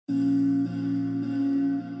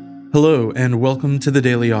Hello, and welcome to the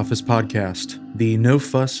Daily Office Podcast, the No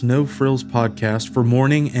Fuss, No Frills podcast for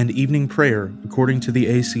morning and evening prayer, according to the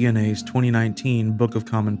ACNA's 2019 Book of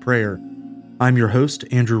Common Prayer. I'm your host,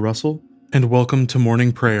 Andrew Russell, and welcome to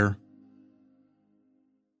morning prayer.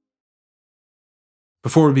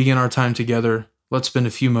 Before we begin our time together, let's spend a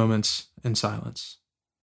few moments in silence.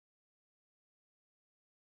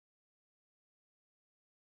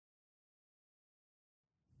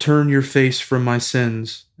 Turn your face from my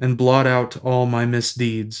sins, and blot out all my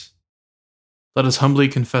misdeeds. Let us humbly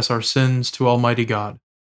confess our sins to Almighty God.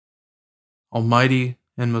 Almighty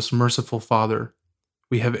and most merciful Father,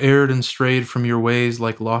 we have erred and strayed from your ways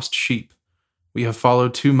like lost sheep. We have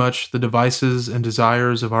followed too much the devices and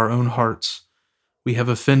desires of our own hearts. We have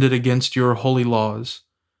offended against your holy laws.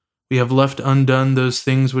 We have left undone those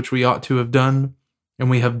things which we ought to have done, and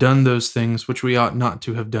we have done those things which we ought not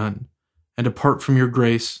to have done. And apart from your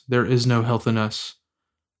grace, there is no health in us.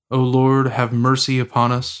 O Lord, have mercy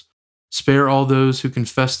upon us. Spare all those who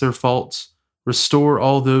confess their faults. Restore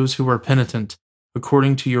all those who are penitent,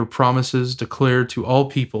 according to your promises declared to all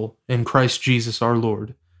people in Christ Jesus our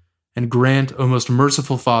Lord. And grant, O most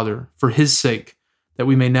merciful Father, for his sake, that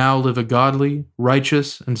we may now live a godly,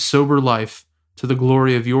 righteous, and sober life to the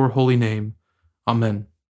glory of your holy name. Amen.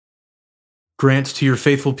 Grant to your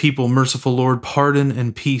faithful people, merciful Lord, pardon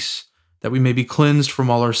and peace, that we may be cleansed from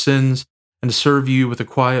all our sins and serve you with a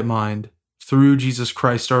quiet mind, through Jesus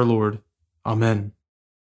Christ our Lord. Amen.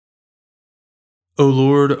 O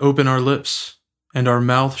Lord, open our lips, and our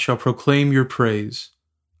mouth shall proclaim your praise.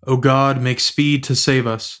 O God, make speed to save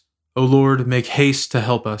us. O Lord, make haste to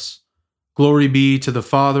help us. Glory be to the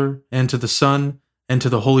Father, and to the Son, and to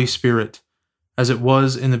the Holy Spirit, as it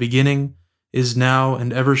was in the beginning, is now,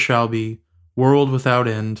 and ever shall be, world without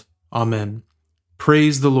end. Amen.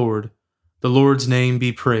 Praise the Lord. The Lord's name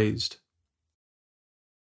be praised.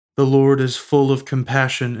 The Lord is full of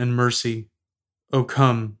compassion and mercy. O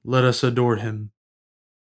come, let us adore him.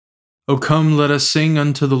 O come, let us sing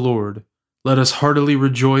unto the Lord. Let us heartily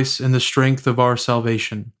rejoice in the strength of our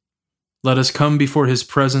salvation. Let us come before his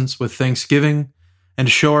presence with thanksgiving, and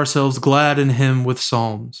show ourselves glad in him with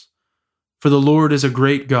psalms. For the Lord is a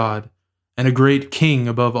great God, and a great King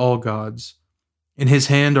above all gods. In his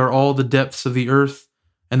hand are all the depths of the earth,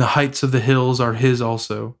 and the heights of the hills are his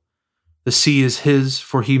also. The sea is his,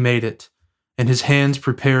 for he made it, and his hands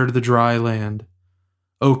prepared the dry land.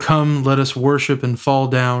 O come, let us worship and fall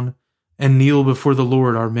down, and kneel before the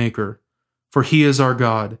Lord our Maker. For he is our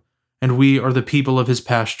God, and we are the people of his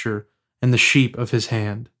pasture, and the sheep of his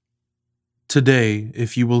hand. Today,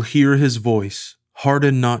 if you will hear his voice,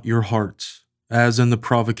 harden not your hearts, as in the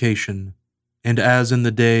provocation, and as in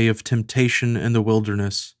the day of temptation in the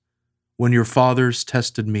wilderness, when your fathers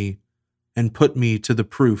tested me, and put me to the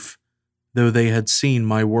proof, though they had seen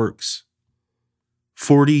my works.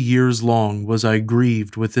 40 years long was I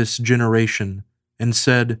grieved with this generation, and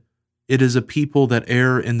said, It is a people that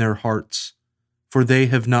err in their hearts, for they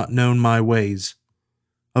have not known my ways,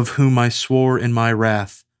 of whom I swore in my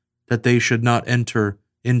wrath, that they should not enter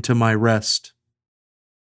into my rest.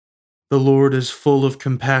 The Lord is full of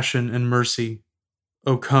compassion and mercy.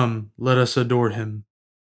 O come, let us adore him.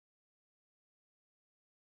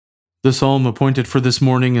 The psalm appointed for this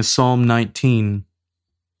morning is Psalm 19.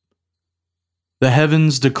 The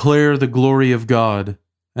heavens declare the glory of God,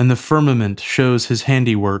 and the firmament shows his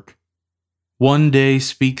handiwork. One day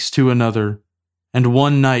speaks to another, and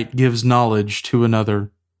one night gives knowledge to another.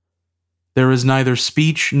 There is neither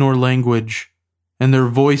speech nor language, and their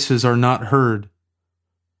voices are not heard.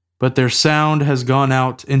 But their sound has gone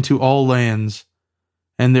out into all lands,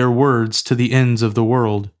 and their words to the ends of the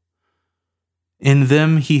world. In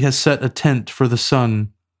them he has set a tent for the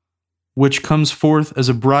sun, which comes forth as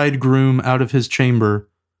a bridegroom out of his chamber,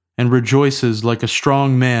 and rejoices like a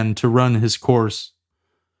strong man to run his course.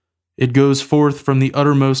 It goes forth from the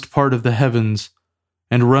uttermost part of the heavens,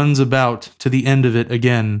 and runs about to the end of it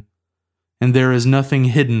again, and there is nothing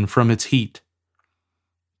hidden from its heat.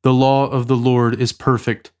 The law of the Lord is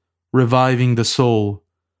perfect, reviving the soul.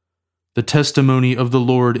 The testimony of the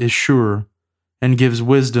Lord is sure, and gives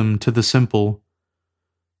wisdom to the simple.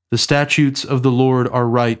 The statutes of the Lord are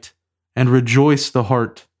right, and rejoice the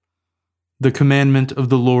heart. The commandment of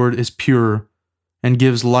the Lord is pure, and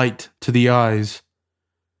gives light to the eyes.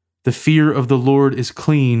 The fear of the Lord is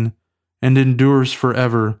clean, and endures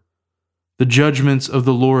forever. The judgments of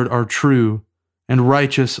the Lord are true, and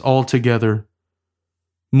righteous altogether.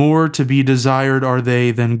 More to be desired are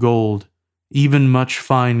they than gold, even much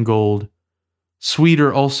fine gold.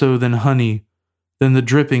 Sweeter also than honey, than the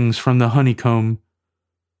drippings from the honeycomb.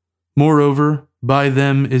 Moreover, by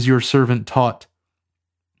them is your servant taught,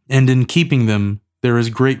 and in keeping them there is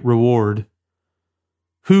great reward.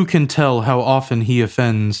 Who can tell how often he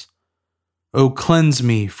offends? O cleanse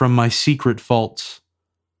me from my secret faults.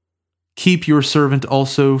 Keep your servant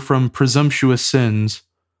also from presumptuous sins,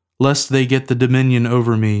 lest they get the dominion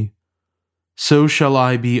over me. So shall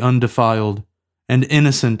I be undefiled, and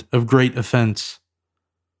innocent of great offense.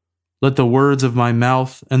 Let the words of my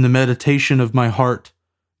mouth and the meditation of my heart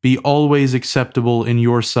be always acceptable in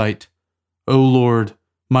your sight, O Lord,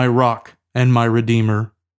 my rock and my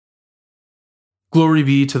Redeemer. Glory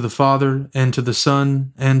be to the Father, and to the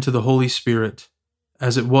Son, and to the Holy Spirit,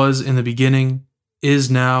 as it was in the beginning, is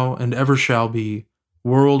now, and ever shall be,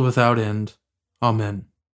 world without end. Amen.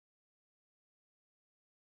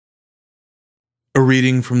 A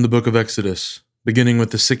reading from the book of Exodus, beginning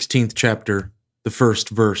with the 16th chapter, the first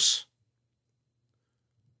verse.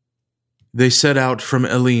 They set out from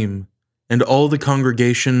Elim, and all the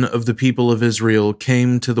congregation of the people of Israel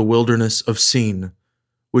came to the wilderness of Sin,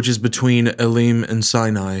 which is between Elim and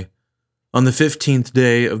Sinai, on the 15th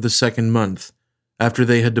day of the second month, after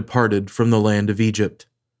they had departed from the land of Egypt.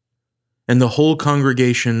 And the whole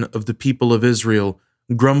congregation of the people of Israel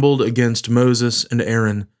grumbled against Moses and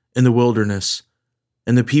Aaron in the wilderness,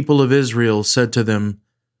 and the people of Israel said to them,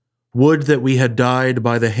 Would that we had died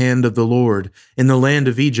by the hand of the Lord in the land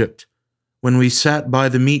of Egypt, when we sat by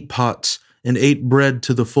the meat pots and ate bread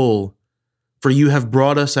to the full. For you have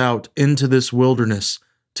brought us out into this wilderness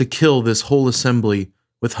to kill this whole assembly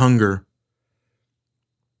with hunger.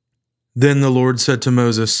 Then the Lord said to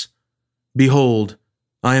Moses, Behold,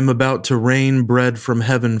 I am about to rain bread from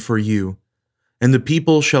heaven for you, and the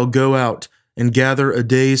people shall go out and gather a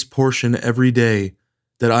day's portion every day,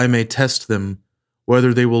 that I may test them,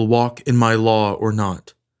 whether they will walk in my law or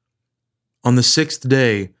not. On the 6th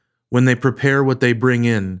day, when they prepare what they bring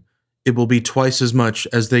in, it will be twice as much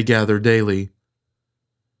as they gather daily.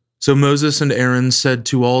 So Moses and Aaron said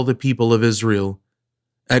to all the people of Israel,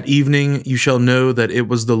 At evening you shall know that it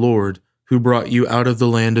was the Lord who brought you out of the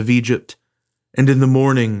land of Egypt, and in the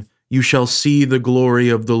morning you shall see the glory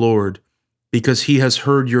of the Lord, because he has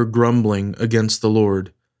heard your grumbling against the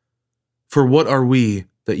Lord. For what are we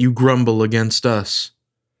that you grumble against us?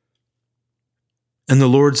 And the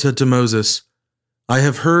Lord said to Moses, I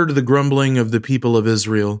have heard the grumbling of the people of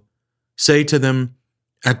Israel. Say to them,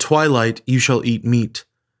 At twilight you shall eat meat,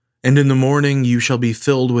 and in the morning you shall be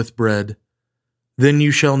filled with bread. Then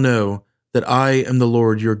you shall know that I am the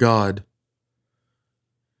Lord your God.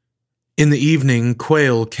 In the evening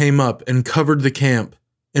quail came up and covered the camp,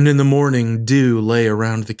 and in the morning dew lay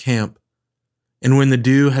around the camp. And when the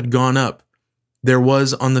dew had gone up, there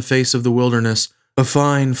was on the face of the wilderness a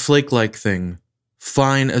fine flake-like thing,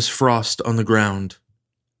 fine as frost on the ground.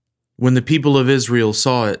 When the people of Israel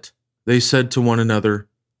saw it, they said to one another,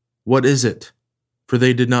 What is it? For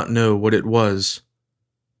they did not know what it was.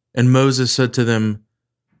 And Moses said to them,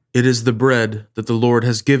 It is the bread that the Lord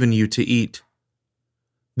has given you to eat.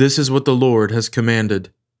 This is what the Lord has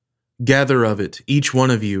commanded. Gather of it, each one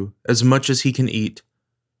of you, as much as he can eat.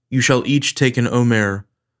 You shall each take an omer,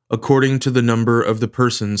 according to the number of the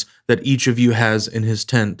persons that each of you has in his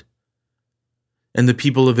tent. And the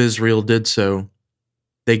people of Israel did so.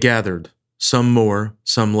 They gathered, some more,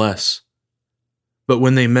 some less. But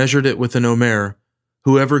when they measured it with an omer,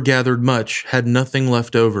 whoever gathered much had nothing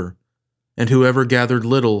left over, and whoever gathered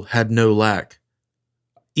little had no lack.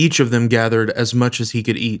 Each of them gathered as much as he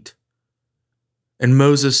could eat. And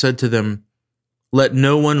Moses said to them, Let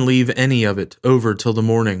no one leave any of it over till the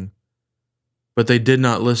morning. But they did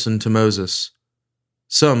not listen to Moses.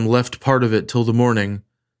 Some left part of it till the morning,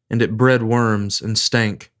 and it bred worms and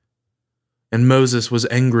stank. And Moses was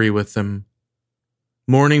angry with them.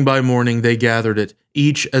 Morning by morning they gathered it,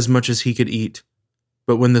 each as much as he could eat.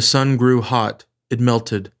 But when the sun grew hot, it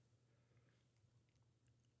melted.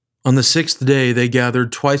 On the 6th day they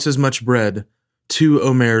gathered twice as much bread, 2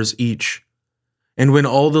 omers each. And when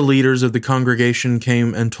all the leaders of the congregation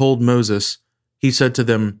came and told Moses, he said to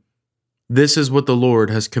them, This is what the Lord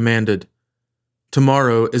has commanded.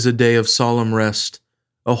 Tomorrow is a day of solemn rest,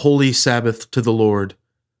 a holy Sabbath to the Lord.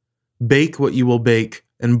 Bake what you will bake,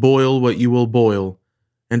 and boil what you will boil,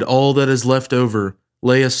 and all that is left over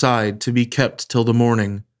lay aside to be kept till the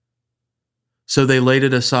morning. So they laid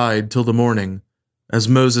it aside till the morning, as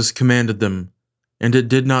Moses commanded them, and it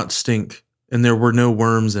did not stink, and there were no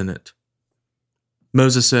worms in it.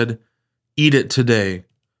 Moses said, Eat it today,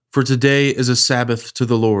 for today is a Sabbath to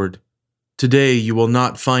the Lord. Today you will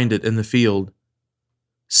not find it in the field.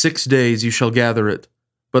 6 days you shall gather it,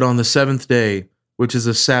 but on the 7th day, which is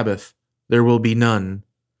a Sabbath, there will be none.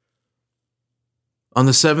 On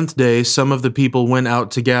the 7th day some of the people went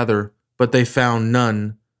out to gather, but they found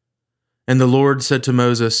none. And the Lord said to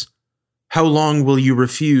Moses, "How long will you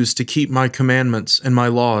refuse to keep my commandments and my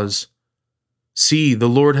laws? See, the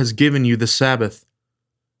Lord has given you the Sabbath.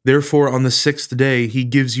 Therefore on the 6th day he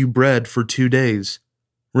gives you bread for 2 days.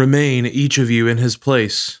 Remain each of you in his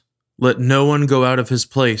place. Let no one go out of his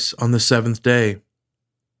place on the 7th day."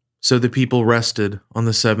 So the people rested on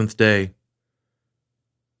the 7th day.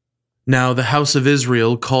 Now the house of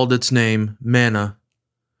Israel called its name manna.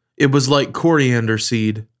 It was like coriander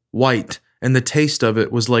seed, white, and the taste of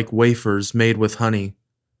it was like wafers made with honey.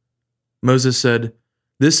 Moses said,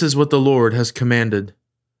 "This is what the Lord has commanded.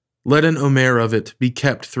 Let an omer of it be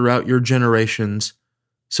kept throughout your generations,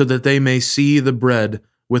 so that they may see the bread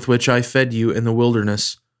with which I fed you in the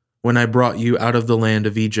wilderness, when I brought you out of the land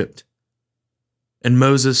of Egypt." And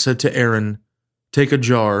Moses said to Aaron, "Take a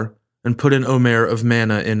jar and put an omer of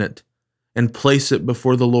manna in it, and place it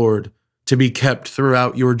before the Lord to be kept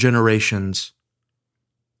throughout your generations."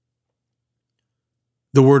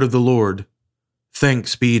 The word of the Lord.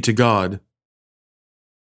 Thanks be to God.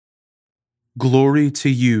 Glory to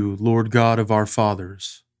you, Lord God of our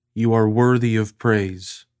fathers. You are worthy of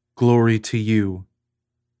praise. Glory to you.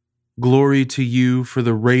 Glory to you for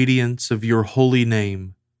the radiance of your holy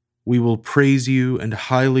name. We will praise you and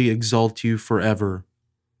highly exalt you forever.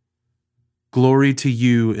 Glory to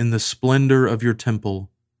you in the splendor of your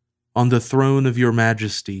temple. On the throne of your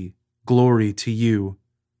majesty, glory to you.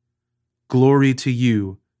 Glory to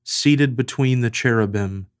you, seated between the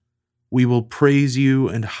cherubim. We will praise you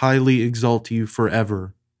and highly exalt you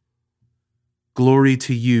forever. Glory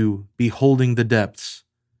to you, beholding the depths.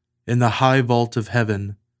 In the high vault of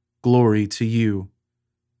heaven, glory to you.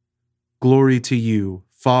 Glory to you,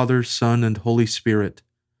 Father, Son, and Holy Spirit.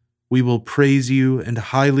 We will praise you and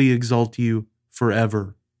highly exalt you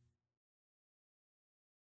forever.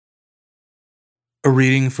 A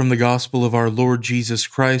reading from the Gospel of our Lord Jesus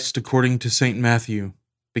Christ according to St. Matthew,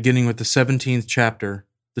 beginning with the 17th chapter,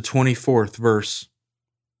 the 24th verse.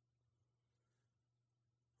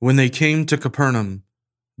 When they came to Capernaum,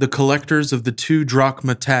 the collectors of the 2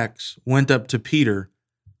 drachma tax went up to Peter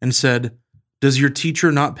and said, "Does your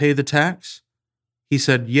teacher not pay the tax?" He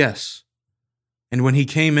said, "Yes." And when he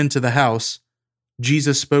came into the house,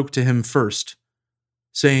 Jesus spoke to him first,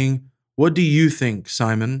 saying, "What do you think,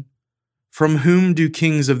 Simon? From whom do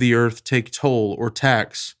kings of the earth take toll or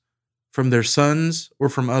tax? From their sons or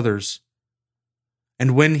from others?"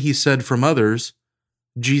 And when he said from others,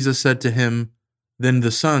 Jesus said to him, "Then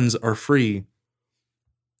the sons are free.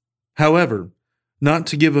 However, not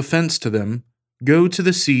to give offense to them, go to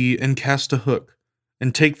the sea and cast a hook,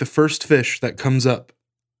 and take the first fish that comes up.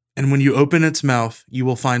 And when you open its mouth, you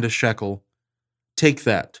will find a shekel. Take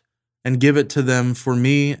that, and give it to them for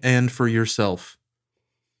me and for yourself."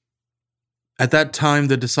 At that time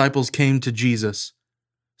the disciples came to Jesus,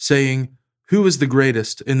 saying, "Who is the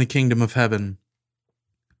greatest in the kingdom of heaven?"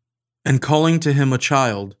 And calling to him a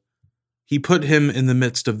child, he put him in the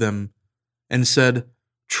midst of them, and said,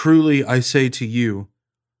 "Truly I say to you,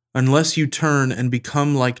 unless you turn and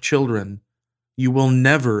become like children, you will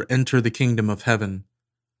never enter the kingdom of heaven.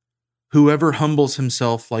 Whoever humbles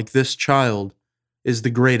himself like this child is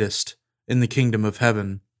the greatest in the kingdom of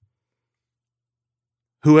heaven.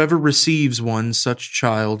 Whoever receives one such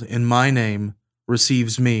child in my name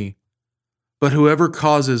receives me. But whoever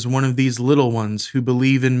causes one of these little ones who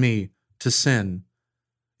believe in me to sin,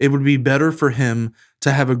 it would be better for him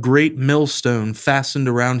to have a great millstone fastened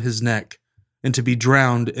around his neck and to be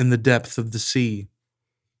drowned in the depth of the sea.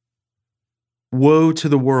 Woe to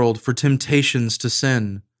the world for temptations to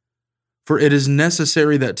sin, for it is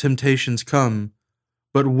necessary that temptations come,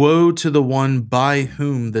 but woe to the one by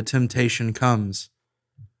whom the temptation comes.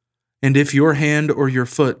 And if your hand or your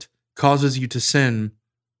foot causes you to sin,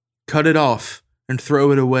 cut it off and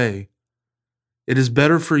throw it away. It is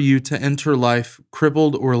better for you to enter life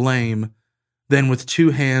crippled or lame than with 2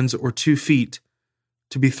 hands or 2 feet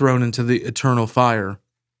to be thrown into the eternal fire.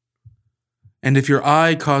 And if your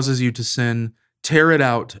eye causes you to sin, tear it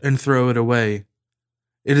out and throw it away.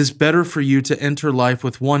 It is better for you to enter life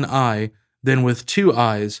with 1 eye than with 2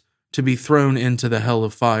 eyes to be thrown into the hell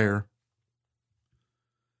of fire.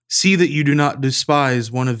 See that you do not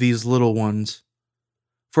despise one of these little ones.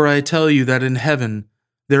 For I tell you that in heaven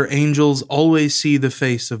their angels always see the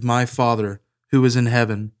face of my Father who is in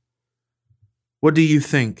heaven. What do you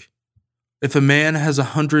think? If a man has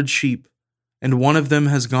 100 sheep, and one of them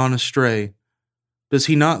has gone astray, does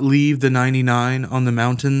he not leave the 99 on the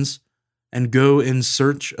mountains and go in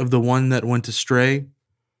search of the one that went astray?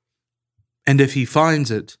 And if he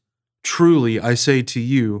finds it, truly I say to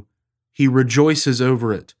you, he rejoices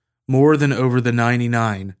over it more than over the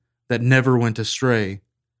 99 that never went astray.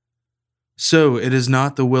 So it is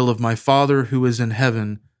not the will of my Father who is in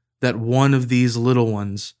heaven that one of these little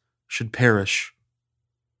ones should perish.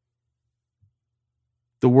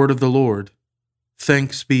 The word of the Lord.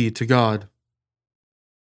 Thanks be to God.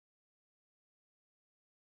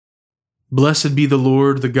 Blessed be the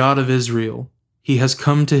Lord, the God of Israel. He has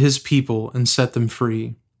come to his people and set them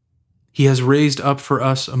free. He has raised up for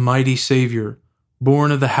us a mighty Savior,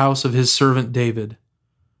 born of the house of his servant David.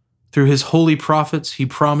 Through his holy prophets he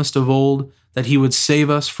promised of old that he would save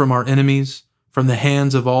us from our enemies, from the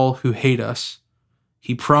hands of all who hate us.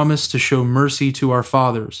 He promised to show mercy to our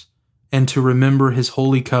fathers and to remember his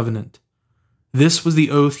holy covenant. This was the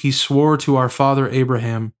oath he swore to our father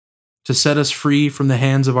Abraham, to set us free from the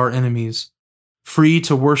hands of our enemies, free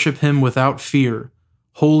to worship him without fear,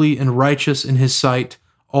 holy and righteous in his sight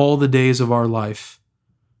all the days of our life.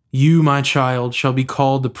 You, my child, shall be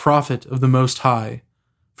called the prophet of the Most High,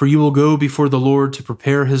 for you will go before the Lord to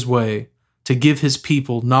prepare his way, to give his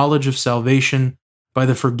people knowledge of salvation by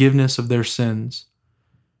the forgiveness of their sins.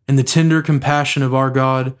 In the tender compassion of our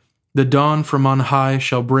God, the dawn from on high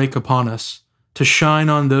shall break upon us, to shine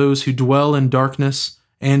on those who dwell in darkness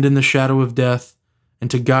and in the shadow of death, and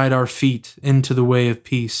to guide our feet into the way of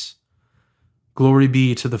peace. Glory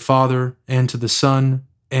be to the Father, and to the Son,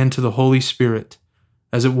 and to the Holy Spirit,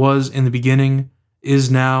 as it was in the beginning, is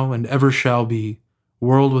now, and ever shall be,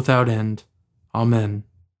 world without end. Amen.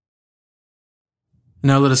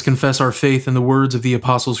 Now let us confess our faith in the words of the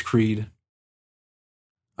Apostles' Creed.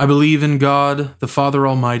 I believe in God, the Father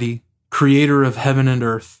Almighty, creator of heaven and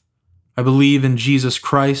earth. I believe in Jesus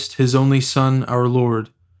Christ, his only Son, our Lord.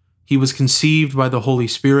 He was conceived by the Holy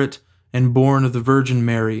Spirit and born of the Virgin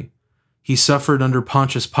Mary. He suffered under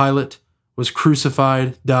Pontius Pilate, was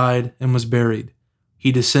crucified, died, and was buried.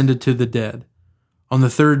 He descended to the dead. On the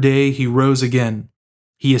third day he rose again.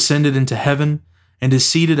 He ascended into heaven and is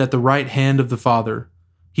seated at the right hand of the Father.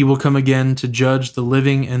 He will come again to judge the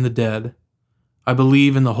living and the dead. I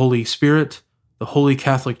believe in the Holy Spirit, the Holy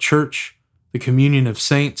Catholic Church, the communion of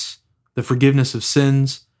saints, the forgiveness of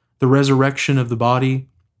sins, the resurrection of the body,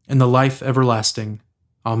 and the life everlasting.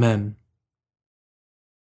 Amen.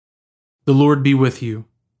 The Lord be with you,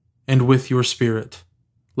 and with your spirit.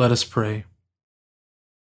 Let us pray.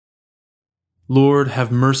 Lord,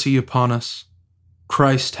 have mercy upon us.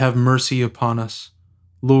 Christ, have mercy upon us.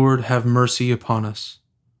 Lord, have mercy upon us.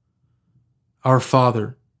 Our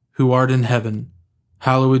Father, who art in heaven,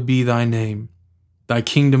 hallowed be thy name. Thy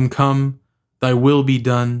kingdom come, thy will be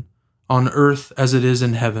done, on earth as it is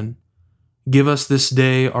in heaven. Give us this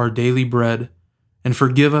day our daily bread, and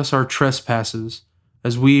forgive us our trespasses,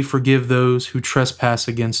 as we forgive those who trespass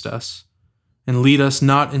against us. And lead us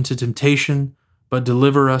not into temptation, but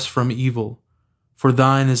deliver us from evil. For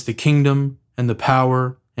thine is the kingdom, and the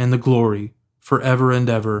power, and the glory, forever and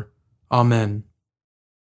ever. Amen.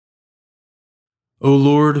 O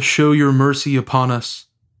Lord, show your mercy upon us,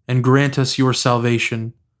 and grant us your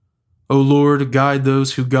salvation. O Lord, guide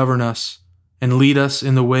those who govern us, and lead us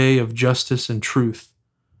in the way of justice and truth.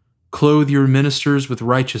 Clothe your ministers with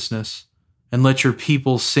righteousness, and let your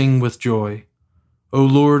people sing with joy. O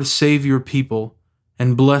Lord, save your people,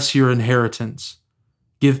 and bless your inheritance.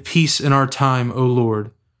 Give peace in our time, O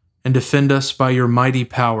Lord, and defend us by your mighty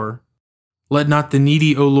power. Let not the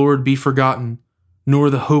needy, O Lord, be forgotten,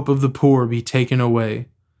 nor the hope of the poor be taken away.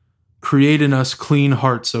 Create in us clean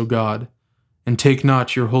hearts, O God, and take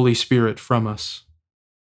not your Holy Spirit from us.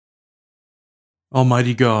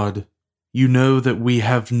 Almighty God, you know that we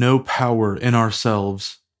have no power in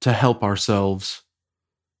ourselves to help ourselves.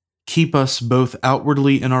 Keep us both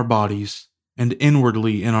outwardly in our bodies and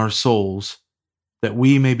inwardly in our souls, that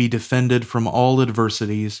we may be defended from all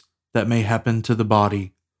adversities that may happen to the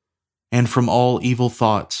body, and from all evil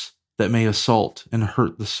thoughts that may assault and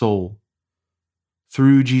hurt the soul.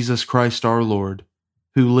 Through Jesus Christ our Lord,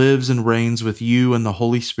 who lives and reigns with you and the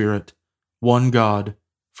Holy Spirit, one God,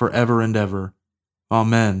 forever and ever.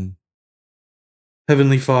 Amen.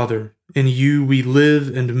 Heavenly Father, in you we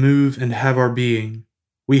live and move and have our being.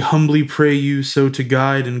 We humbly pray you so to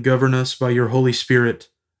guide and govern us by your Holy Spirit,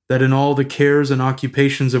 that in all the cares and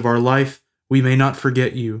occupations of our life we may not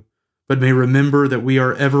forget you, but may remember that we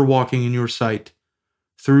are ever walking in your sight.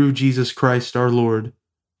 Through Jesus Christ our Lord.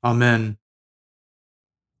 Amen.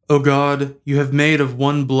 O God, you have made of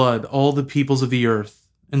one blood all the peoples of the earth,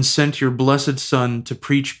 and sent your blessed Son to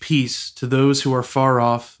preach peace to those who are far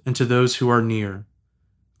off and to those who are near.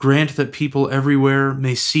 Grant that people everywhere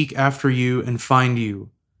may seek after you and find you.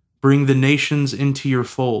 Bring the nations into your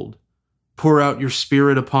fold. Pour out your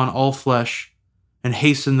Spirit upon all flesh, and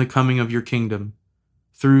hasten the coming of your kingdom.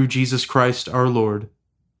 Through Jesus Christ our Lord.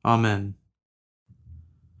 Amen.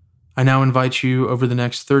 I now invite you over the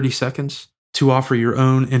next 30 seconds to offer your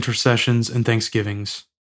own intercessions and thanksgivings.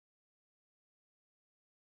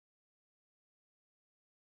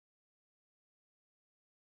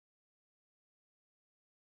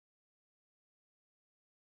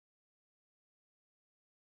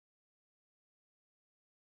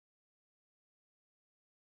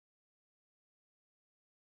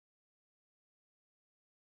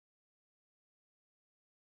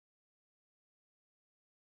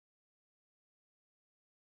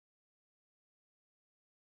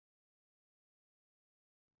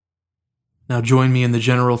 Now join me in the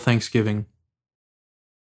general thanksgiving.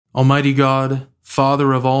 Almighty God,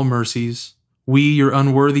 Father of all mercies, we, your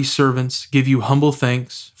unworthy servants, give you humble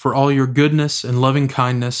thanks for all your goodness and loving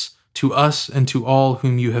kindness to us and to all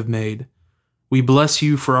whom you have made. We bless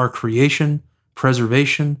you for our creation,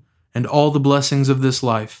 preservation, and all the blessings of this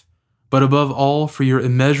life, but above all for your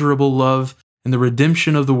immeasurable love and the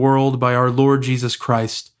redemption of the world by our Lord Jesus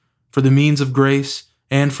Christ, for the means of grace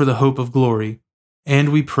and for the hope of glory. And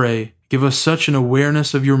we pray, give us such an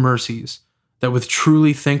awareness of your mercies, that with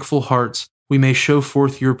truly thankful hearts we may show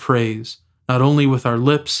forth your praise, not only with our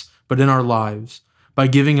lips, but in our lives, by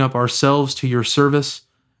giving up ourselves to your service,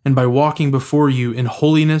 and by walking before you in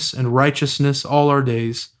holiness and righteousness all our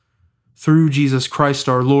days. Through Jesus Christ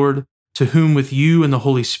our Lord, to whom with you and the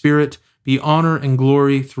Holy Spirit be honor and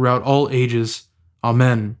glory throughout all ages.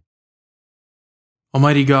 Amen.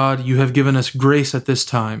 Almighty God, you have given us grace at this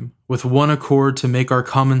time, with one accord to make our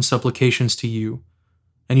common supplications to you.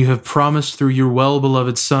 And you have promised through your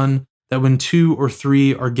well-beloved Son that when 2 or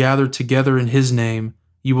 3 are gathered together in his name,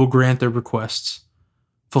 you will grant their requests.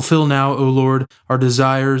 Fulfill now, O Lord, our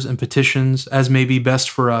desires and petitions as may be best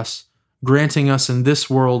for us, granting us in this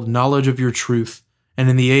world knowledge of your truth, and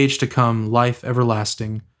in the age to come life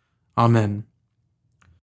everlasting. Amen.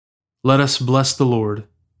 Let us bless the Lord.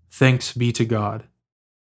 Thanks be to God.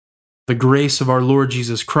 The grace of our Lord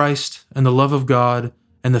Jesus Christ, and the love of God,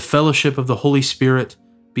 and the fellowship of the Holy Spirit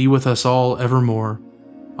be with us all evermore.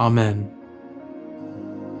 Amen.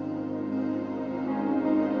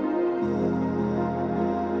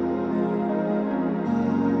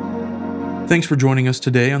 Thanks for joining us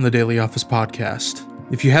today on the Daily Office Podcast.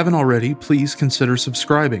 If you haven't already, please consider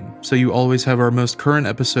subscribing so you always have our most current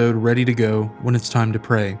episode ready to go when it's time to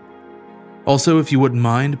pray. Also, if you wouldn't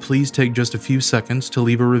mind, please take just a few seconds to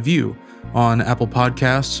leave a review on Apple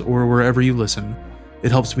Podcasts or wherever you listen. It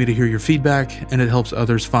helps me to hear your feedback, and it helps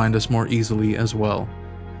others find us more easily as well.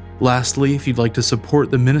 Lastly, if you'd like to support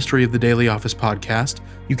the ministry of the Daily Office Podcast,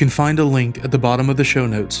 you can find a link at the bottom of the show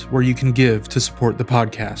notes where you can give to support the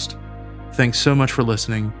podcast. Thanks so much for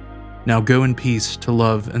listening. Now go in peace to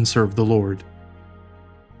love and serve the Lord.